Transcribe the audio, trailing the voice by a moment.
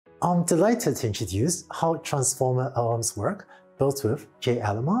I'm delighted to introduce how Transformer LLMs Work, built with Jay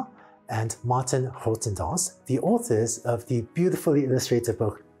Alomar and Martin Grotendaas, the authors of the beautifully illustrated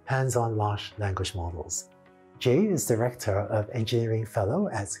book Hands-on Large Language Models. Jay is Director of Engineering Fellow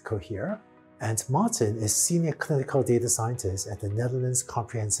at Cohere, and Martin is Senior Clinical Data Scientist at the Netherlands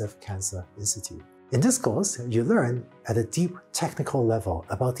Comprehensive Cancer Institute. In this course, you learn at a deep technical level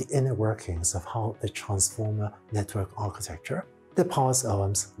about the inner workings of how the Transformer network architecture that powers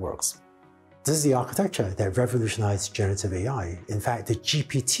LLMs works. This is the architecture that revolutionized generative AI. In fact, the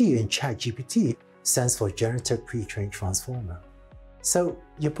GPT in ChatGPT stands for Generative Pre-trained Transformer. So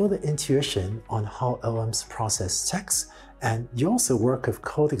you build an intuition on how LLMs process text, and you also work with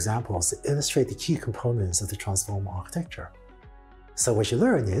code examples that illustrate the key components of the Transformer architecture. So what you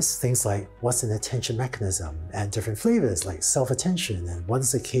learn is things like what's an attention mechanism and different flavors like self-attention and what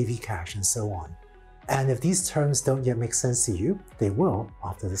is a KV cache and so on. And if these terms don't yet make sense to you, they will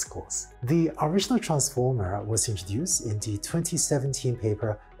after this course. The original Transformer was introduced in the 2017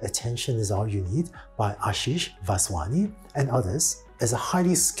 paper Attention is All You Need by Ashish Vaswani and others as a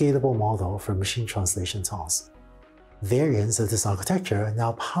highly scalable model for machine translation tasks. Variants of this architecture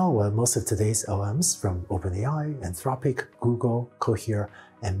now power most of today's LLMs from OpenAI, Anthropic, Google, Cohere,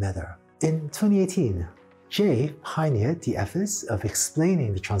 and Meta. In 2018, Jay pioneered the efforts of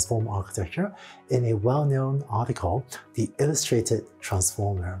explaining the Transformer architecture in a well-known article, The Illustrated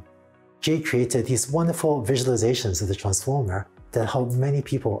Transformer. Jay created these wonderful visualizations of the Transformer that help many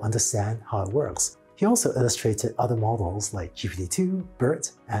people understand how it works. He also illustrated other models like GPT-2,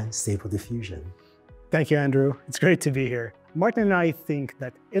 BERT, and Stable Diffusion. Thank you, Andrew. It's great to be here. Martin and I think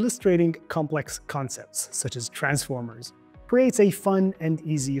that illustrating complex concepts, such as transformers, creates a fun and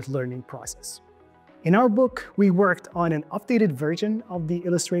easy learning process. In our book, we worked on an updated version of the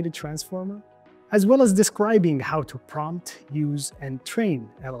illustrated transformer, as well as describing how to prompt, use, and train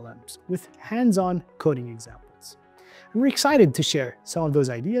LLMs with hands-on coding examples. And we're excited to share some of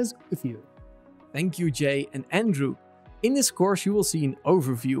those ideas with you. Thank you, Jay and Andrew. In this course, you will see an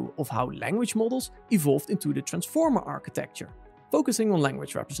overview of how language models evolved into the Transformer architecture, focusing on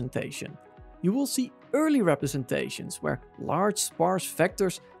language representation. You will see early representations where large sparse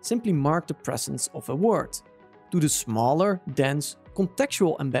vectors simply mark the presence of a word, to the smaller, dense,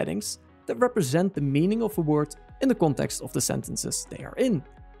 contextual embeddings that represent the meaning of a word in the context of the sentences they are in.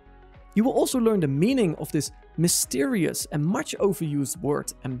 You will also learn the meaning of this mysterious and much overused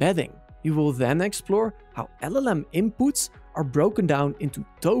word embedding. You will then explore how LLM inputs are broken down into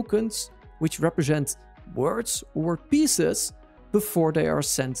tokens, which represent words or word pieces before they are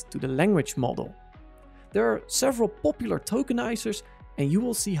sent to the language model. There are several popular tokenizers, and you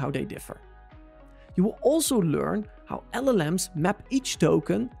will see how they differ. You will also learn how LLMs map each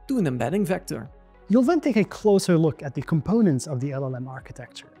token to an embedding vector. You'll then take a closer look at the components of the LLM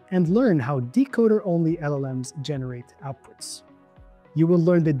architecture and learn how decoder-only LLMs generate outputs. You will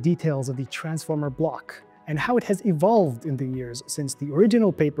learn the details of the transformer block and how it has evolved in the years since the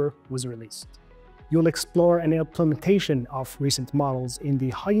original paper was released. You'll explore an implementation of recent models in the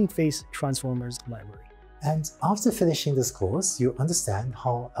Hugging Face Transformers library. And after finishing this course, you understand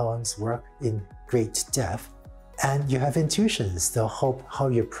how LLMs work in great depth, and you have intuitions that help how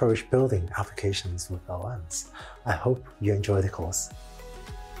you approach building applications with LLMs. I hope you enjoy the course.